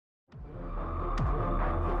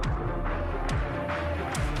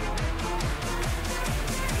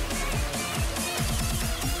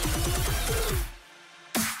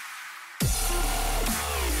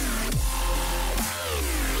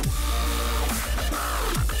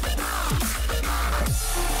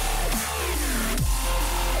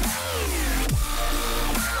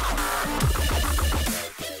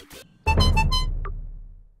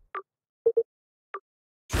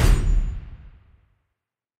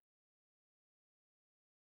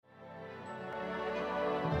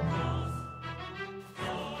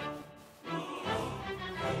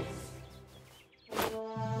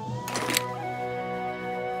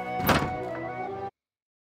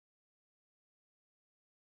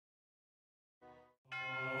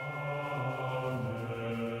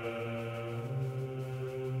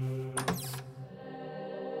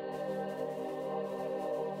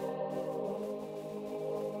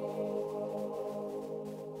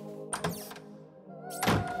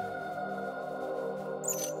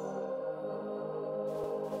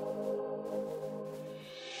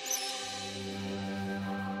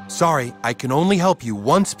Sorry, I can only help you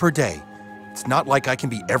once per day. It's not like I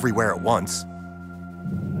can be everywhere at once.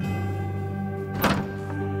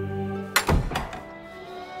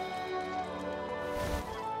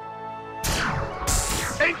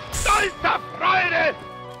 In stolzer Freude!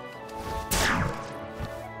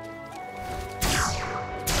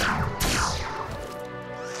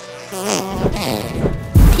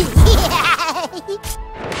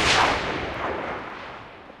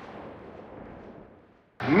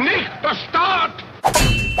 Nicht der Staat!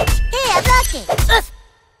 Here, look it!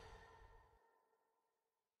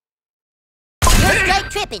 You're straight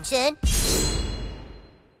tripping, son.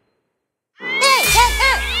 Hey, hey,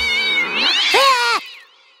 hey! Ah!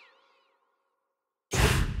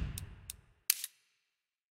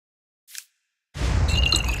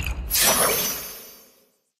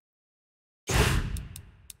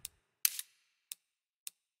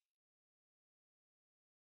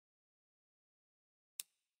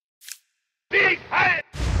 Big Head!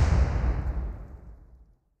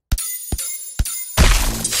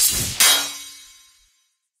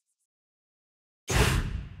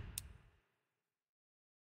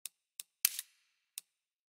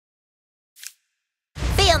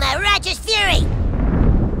 Feel my righteous fury!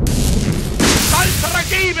 Stolzer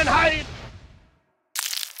Ergebenheit!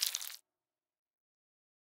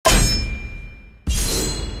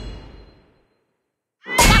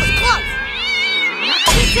 That was close!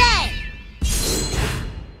 Keep trying!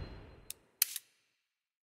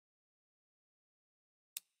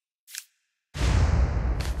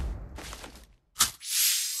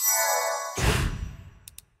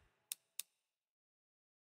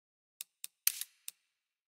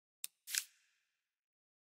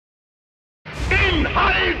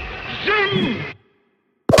 Inhalt Sinn!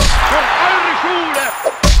 Für eure Schule!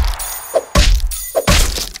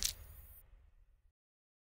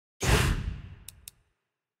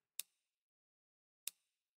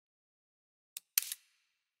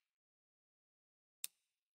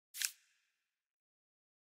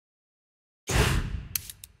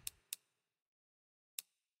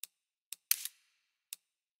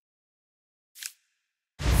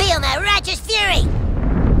 Feel my righteous fury!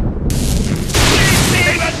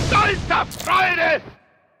 Neben stolzer Freude!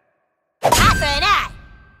 Eye for an eye!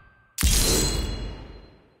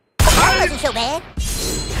 That wasn't so bad.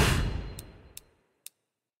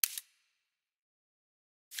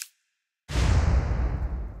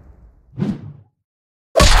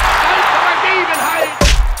 Stolzer Ergebenheit!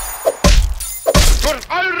 Für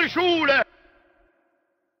eure Schule!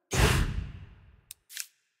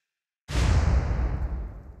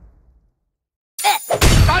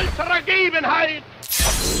 Stolzer Ergebenheit!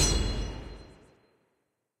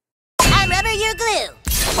 I'm rubber, you're glue.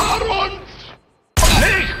 Vor uns!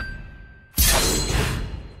 Nicht!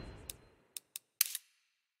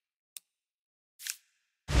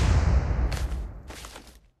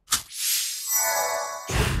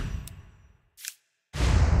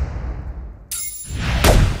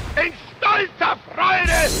 In stolzer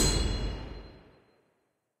Freude!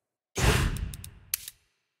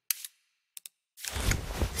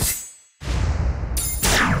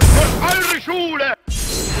 Für eure Schule!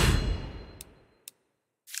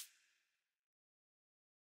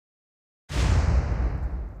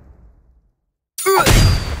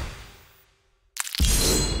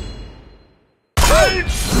 Halt!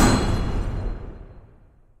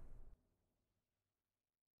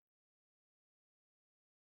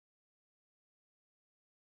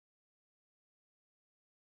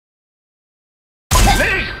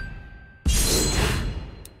 Nicht!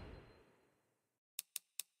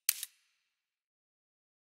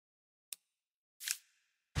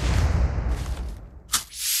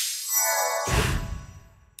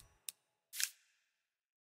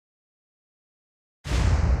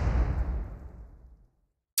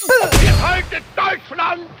 Ihr haltet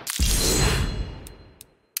Deutschland!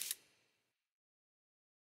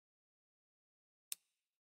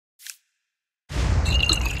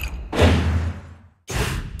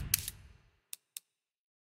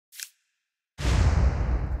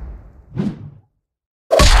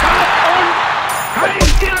 Kein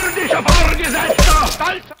irdischer Vorgesetzter!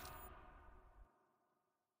 Stolzer!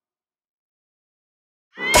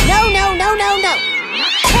 No, no, no, no, no!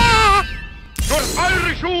 Ah! Für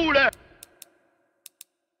eure Schule!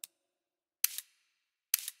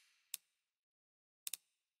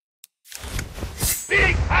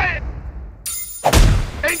 Big Head!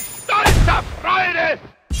 In stolzer Freude!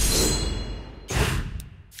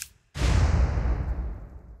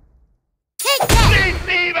 Take that! Nicht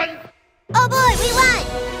lieben! Oh boy, we won!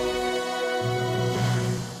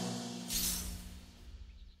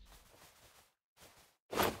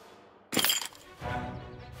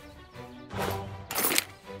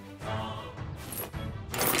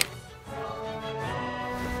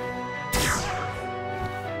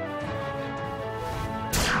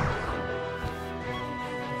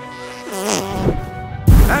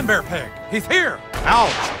 Bear Pig! He's here!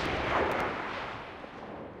 Ouch!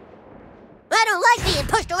 I don't like being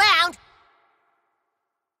pushed around.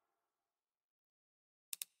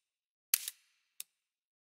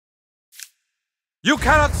 You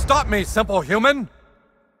cannot stop me, simple human!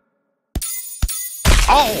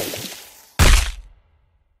 Oh!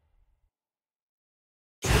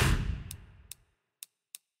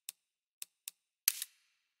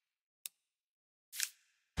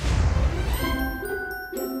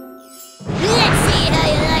 Let's see how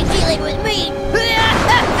you like dealing with me.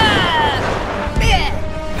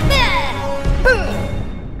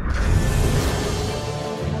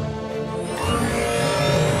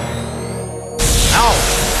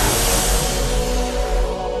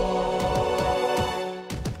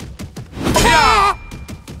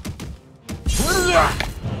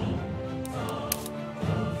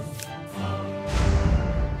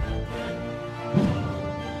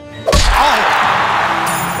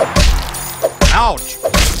 Ouch!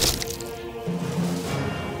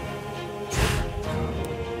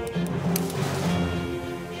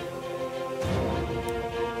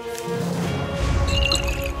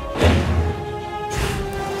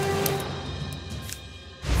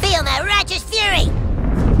 Feel my righteous fury.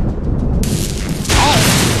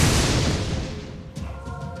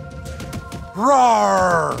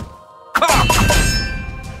 Roar! Ha!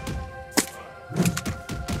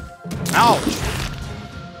 Ouch!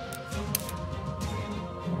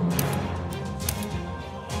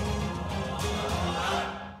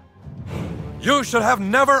 You should have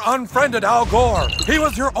never unfriended Al Gore. He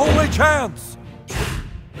was your only chance.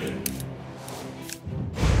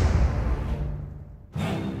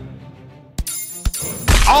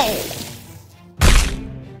 Oh!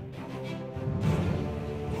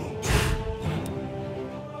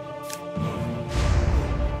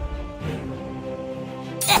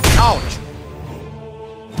 Ouch!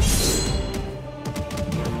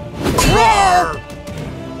 Roar!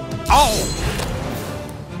 Oh!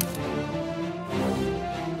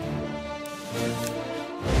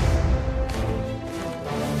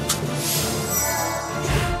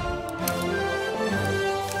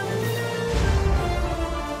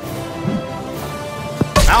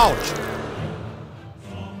 Ouch!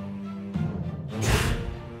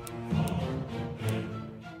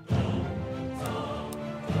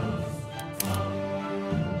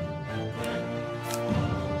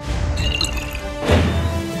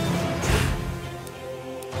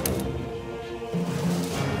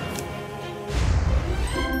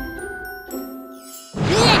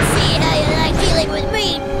 Let's see how you like dealing with me.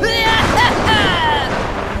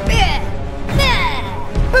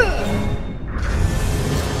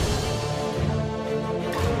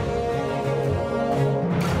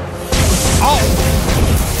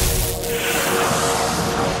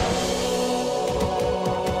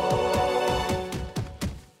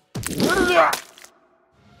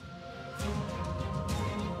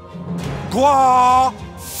 Gua!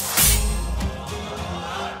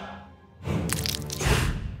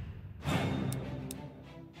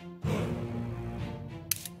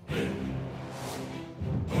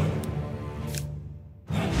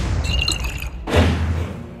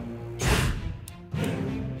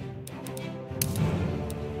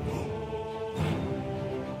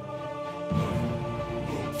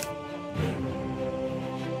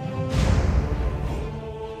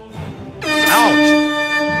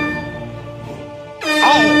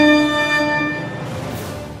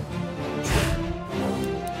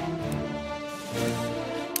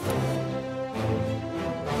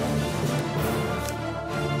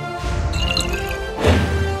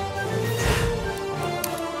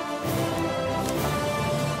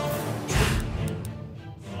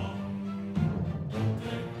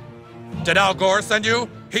 Did Al Gore send you?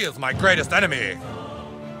 He is my greatest enemy.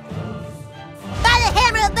 By the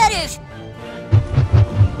hammer of Bedush!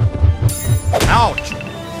 Ouch!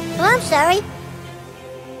 Oh, I'm sorry.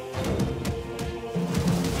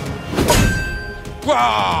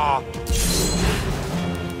 Gua!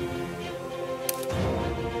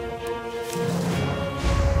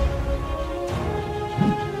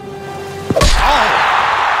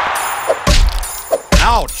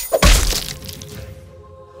 Ouch!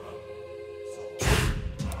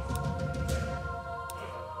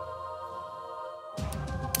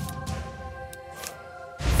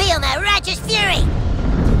 Feel my righteous fury!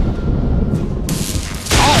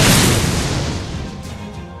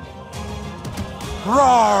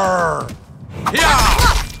 Roar! Yeah!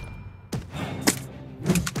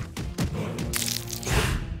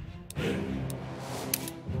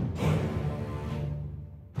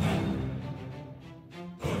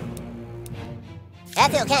 I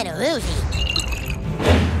feel kind of woozy.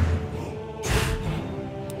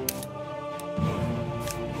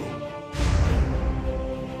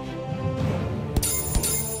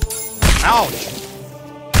 Ouch!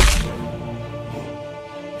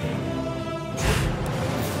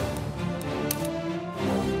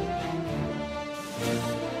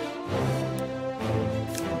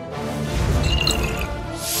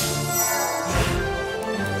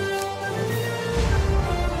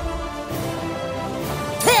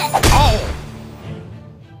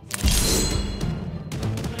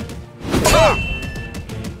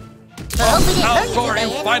 Algor,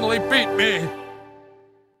 you finally beat me!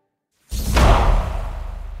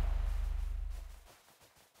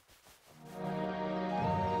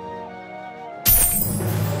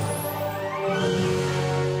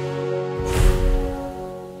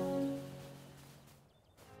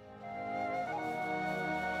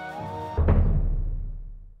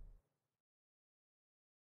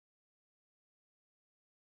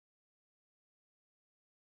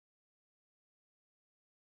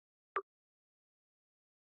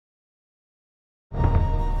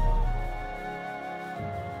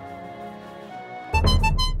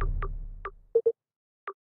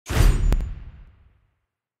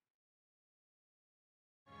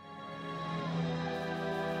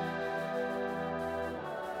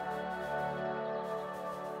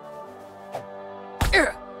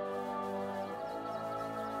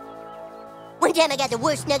 One time I got the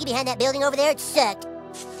worst nugget behind that building over there, it sucked.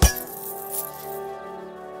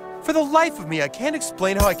 For the life of me, I can't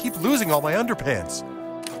explain how I keep losing all my underpants.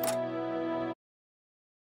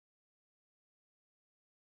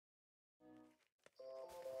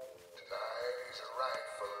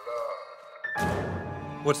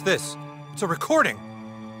 What's this? It's a recording.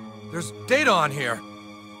 There's data on here.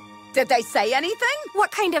 Did they say anything?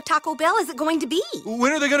 What kind of Taco Bell is it going to be?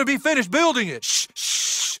 When are they going to be finished building it? Shh,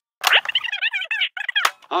 shh.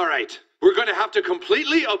 All right, we're going to have to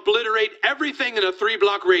completely obliterate everything in a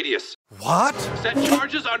 3-block radius. What? Set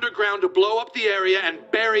charges underground to blow up the area and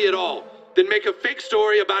bury it all. Then make a fake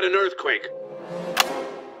story about an earthquake.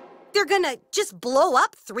 They're gonna just blow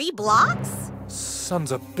up 3 blocks?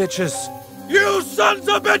 Sons of bitches. You sons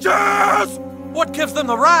of bitches! What gives them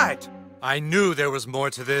the right? I knew there was more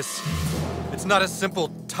to this. It's not a simple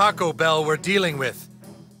Taco Bell we're dealing with.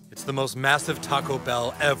 It's the most massive Taco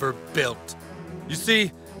Bell ever built. You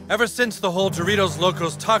see, ever since the whole Doritos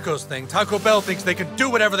Locos Tacos thing, Taco Bell thinks they can do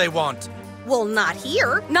whatever they want. Well, not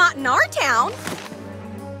here. Not in our town.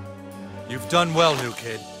 You've done well, new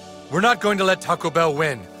kid. We're not going to let Taco Bell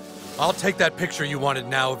win. I'll take that picture you wanted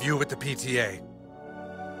now of you with the PTA.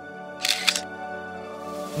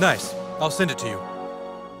 Nice. I'll send it to you.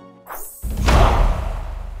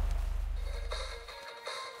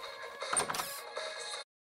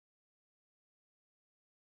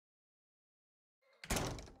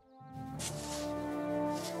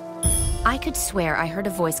 I could swear I heard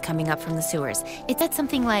a voice coming up from the sewers. It said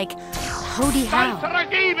something like, Howdy how.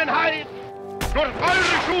 Ergebenheit durch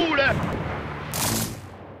eure Schule!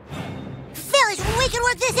 Fellas, we can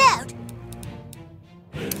work this out.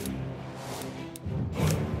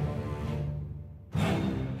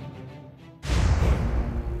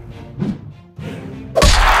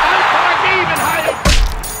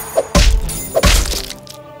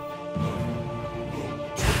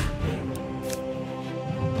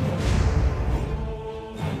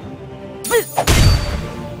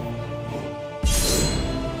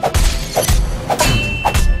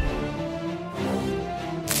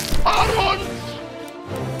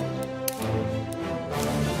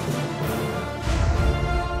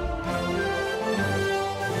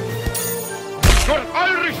 Durch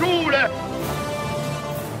eure Schule!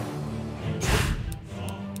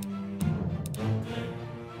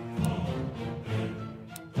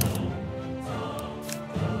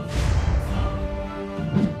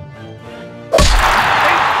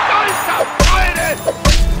 In stolzer Freude!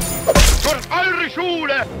 Durch eure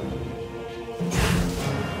Schule!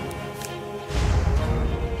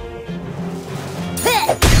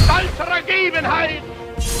 Stolzer Ergebenheit!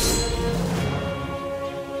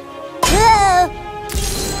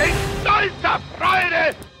 In stolzer Freude!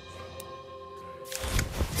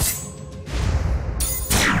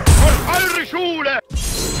 Durch eure Schule!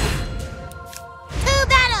 To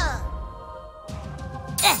battle!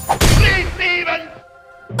 Please, Steven!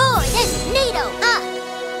 Boy, this is neato, huh?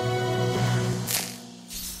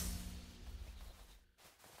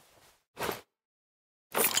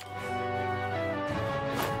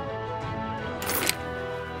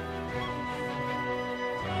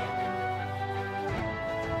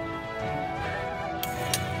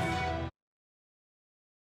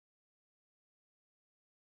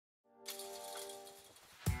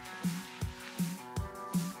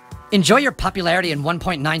 Enjoy your popularity and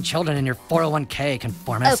 1.9 children in your 401k,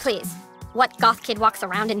 conformist. Oh, please. What goth kid walks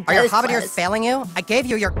around in Are your those habaners clothes? failing you? I gave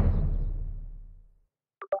you your...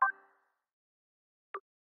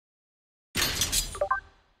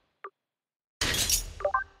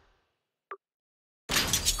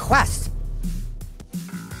 quest.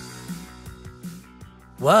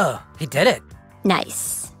 Whoa, he did it.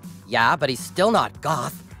 Nice. Yeah, but he's still not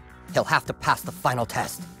goth. He'll have to pass the final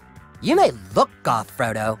test. You may look goth,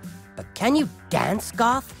 Frodo, but can you dance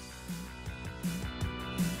goth?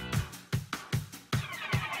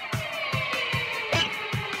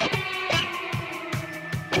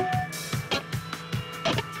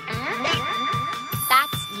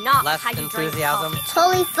 That's not Less how you drink enthusiasm. coffee.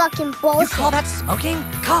 Totally fucking You bullshit. call that smoking?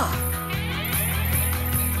 God.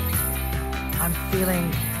 I'm feeling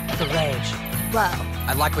the rage. Whoa.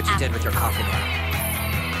 I like what you did with your coffee there.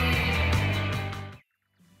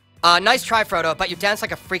 Nice try, Frodo, but you dance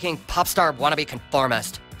like a freaking pop star wannabe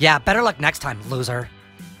conformist. Yeah, better luck next time, loser.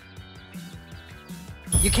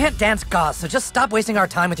 You can't dance goth, so just stop wasting our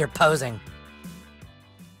time with your posing.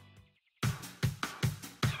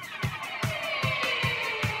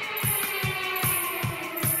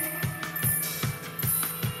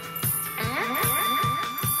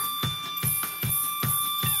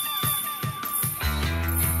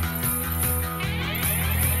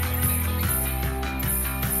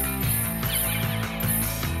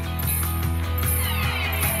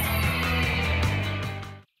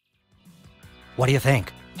 What do you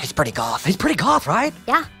think? He's pretty goth. He's pretty goth, right?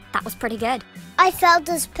 Yeah, that was pretty good. I felt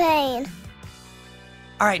his pain.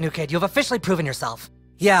 All right, new kid, you've officially proven yourself.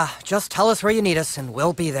 Yeah, just tell us where you need us and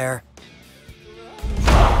we'll be there.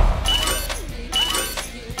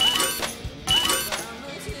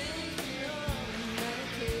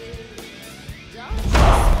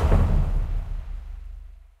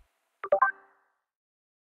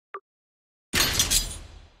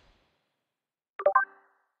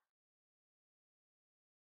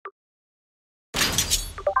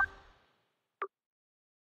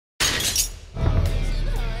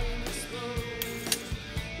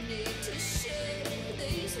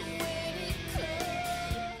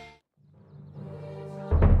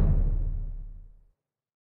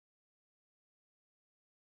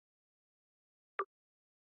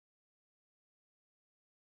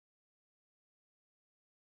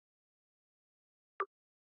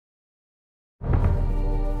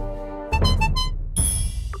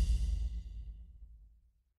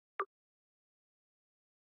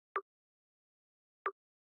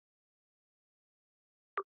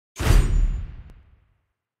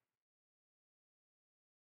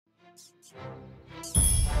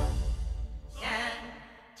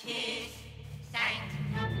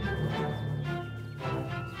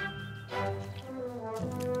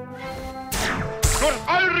 Durch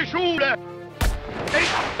eure Schule! Ich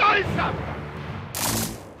stolzer!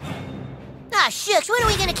 Ah, shucks, when are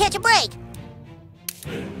we gonna catch a break?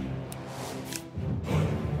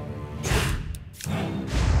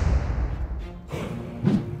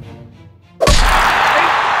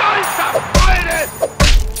 Stolzer Freunde!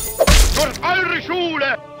 Durch eure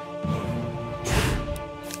Schule!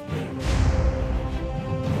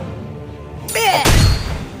 Nicht!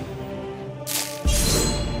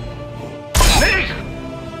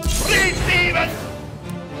 Fried Steven!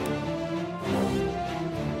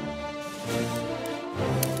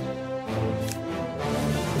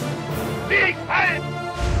 Sieg heil!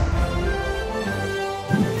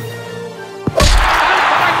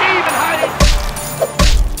 Vergebenheit!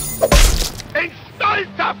 In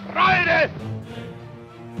stolzer Freude!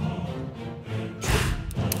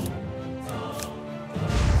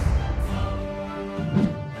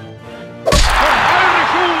 Eure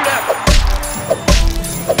Schule!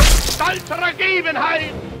 Stolzer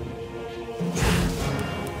Ergebenheit!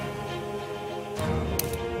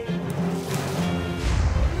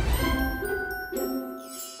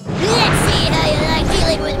 Let's see how you like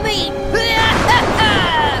dealing with me.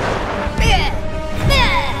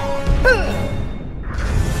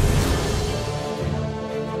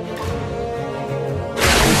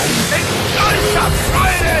 In stolzer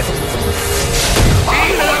Freude!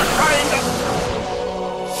 Wiedererscheinen!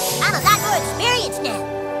 I'm a lot more experienced now.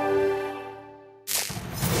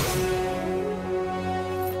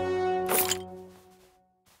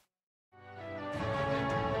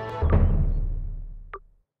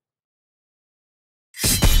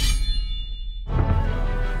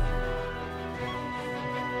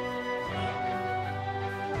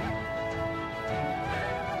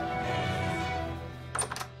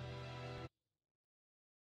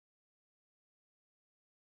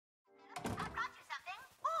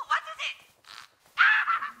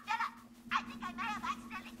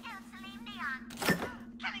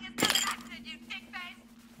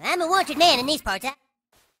 I'm a wanted man in these parts, huh?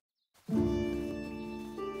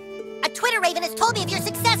 A Twitter raven has told me of your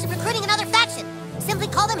success in recruiting another faction. Simply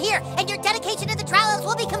call them here, and your dedication to the Drow Elves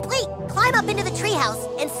will be complete. Climb up into the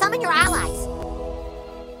treehouse and summon your allies.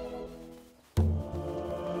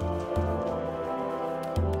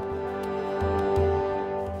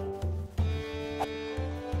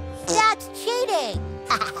 That's cheating!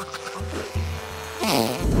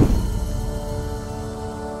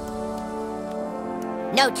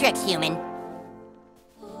 No tricks, human.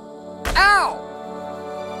 Ow!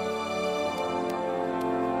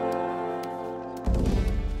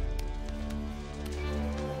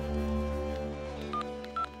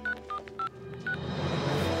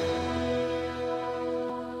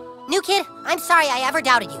 New kid, I'm sorry I ever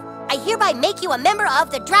doubted you. I hereby make you a member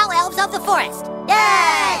of the Drow Elves of the Forest.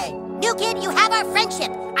 Yay! New kid, you have our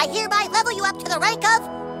friendship. I hereby level you up to the rank of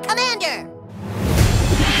Commander.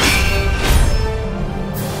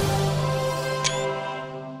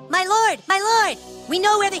 My lord! We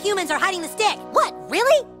know where the humans are hiding the stick. What,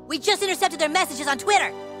 really? We just intercepted their messages on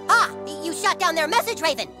Twitter. Ah, you shot down their message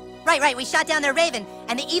raven. Right, we shot down their raven,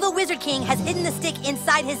 and the evil Wizard King has hidden the stick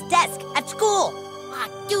inside his desk at school. Ah,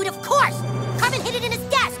 dude, of course! Carmen hid it in his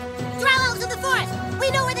desk! Drow Elves of the Forest!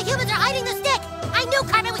 We know where the humans are hiding the stick! I knew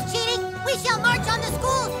Carmen was cheating! We shall march on the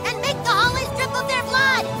schools and make the hallways drip of their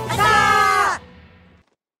blood! Huzzah!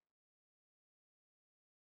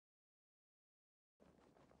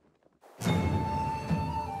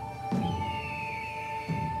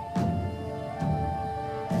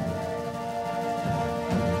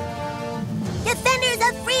 Defenders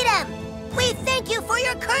of freedom! We thank you for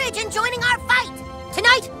your courage in joining our fight!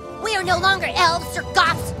 Tonight, we are no longer elves or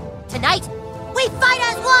goths. Tonight, we fight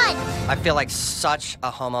as one! I feel like such a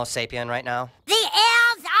homo sapien right now. The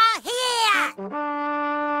elves are here!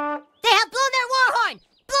 They have blown their war horn!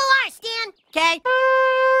 Blow ours, Stan! Okay.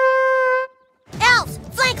 Elves,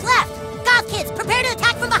 flank left! Goth kids, prepare to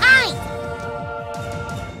attack from behind!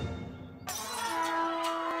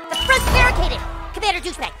 The front's barricaded! Commander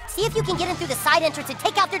Douchebag, see if you can get in through the side entrance and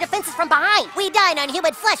take out their defenses from behind. We dine on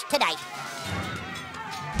human flesh tonight.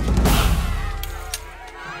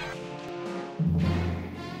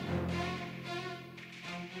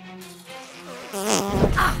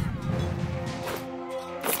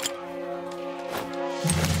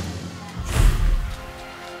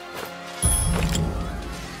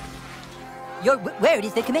 Your word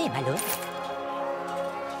is the command, my lord.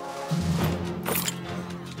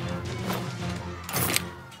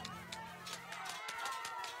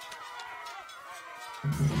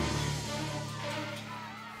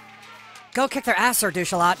 Go kick their ass, Sir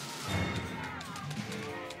Douchalot.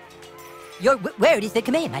 Your word is the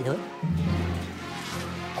command, my lord.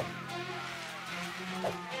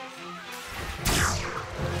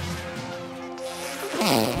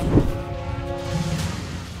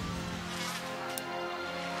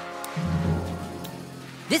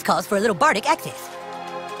 This calls for a little bardic access.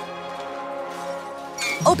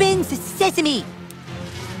 Open sesame!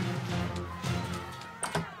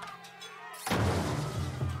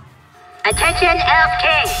 Attention, Elf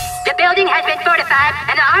King! The building has been fortified,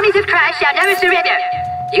 and the armies of Christ shall never surrender.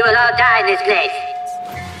 You will all die in this place.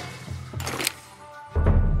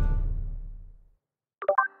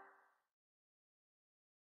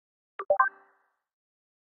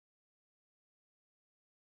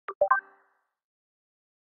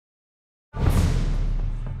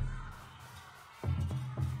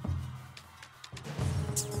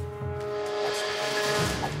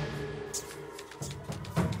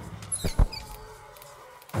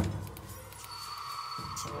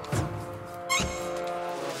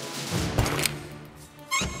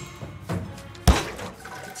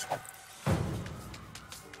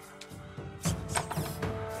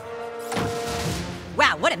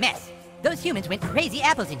 Wow, what a mess! Those humans went crazy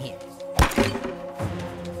apples in here.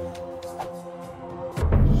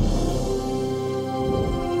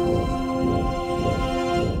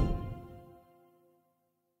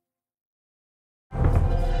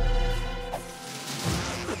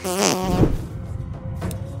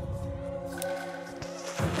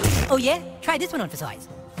 Oh yeah? Try this one on for size.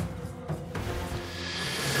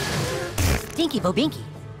 Stinky Bobinky.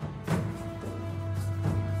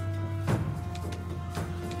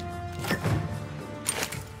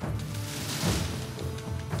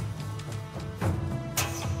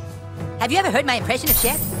 Have you ever heard my impression of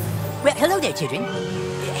Chef? Well, hello there, children.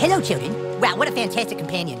 Hello, children. Wow, what a fantastic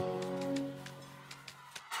companion.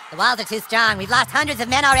 The walls are too strong. We've lost hundreds of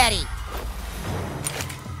men already.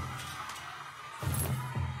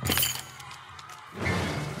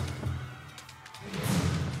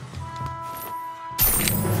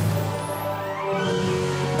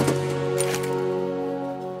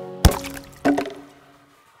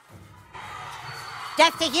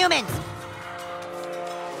 death to humans!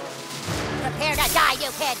 Prepare to die,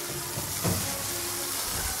 you kid!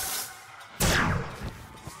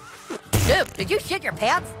 Dude, did you shit your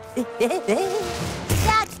pants?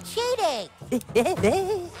 That's cheating!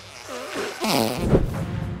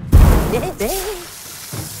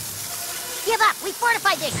 Give up! We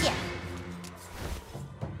fortified this ship!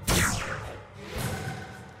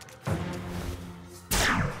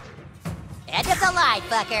 End of the line,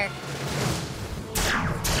 fucker!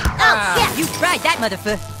 Oh, shit! You tried that,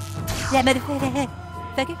 motherfucker. That motherfucker.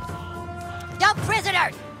 No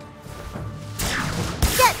prisoners!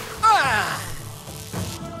 Shit!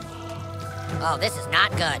 Oh, this is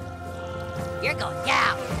not good. You're going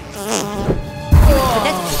down.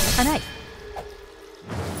 That's a knife.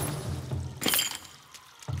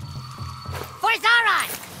 For Zaron!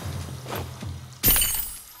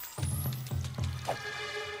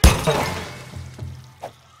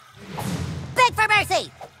 Beg for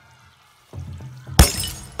mercy!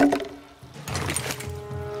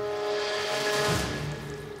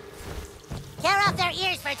 Tear off their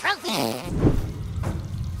ears for trophies!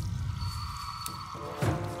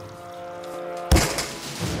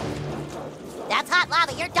 That's hot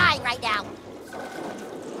lava, you're dying right now!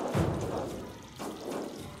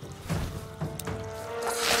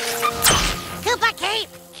 Koopa Cape!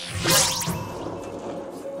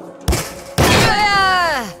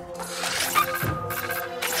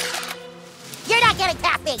 You're not getting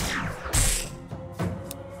past me!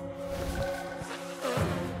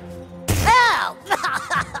 Oh!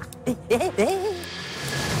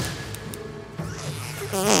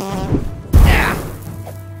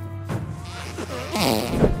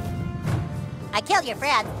 I killed your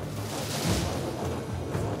friend.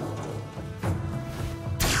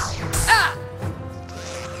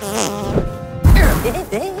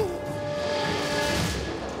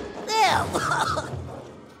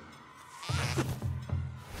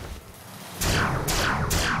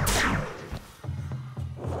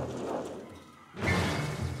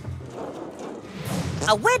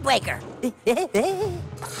 A Wind Waker! You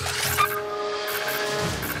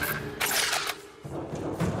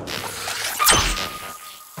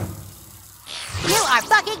are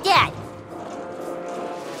fucking dead!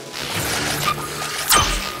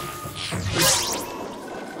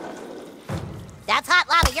 That's hot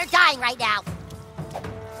lava, you're dying right now!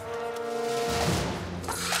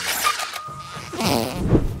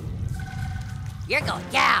 You're going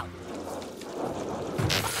down!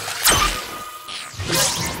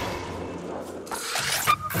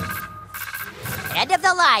 End of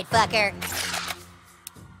the line, fucker!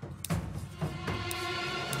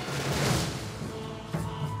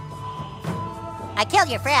 I killed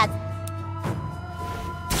your friend.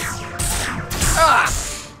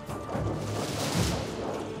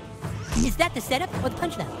 Is that the setup or the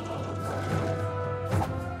punchline?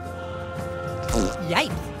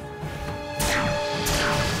 Yikes.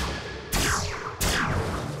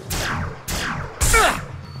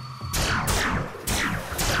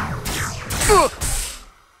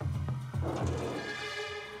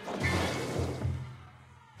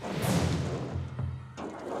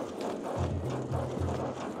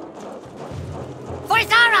 For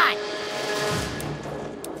Zaron!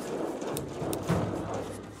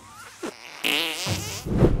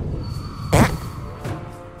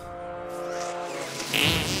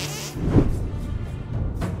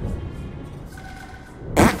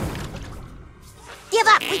 Give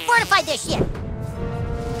up! We fortified this ship!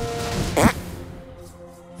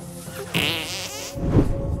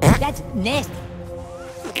 That's nasty.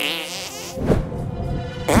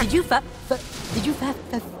 Did you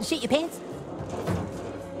shit your pants?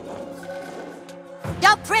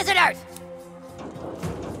 No prisoners!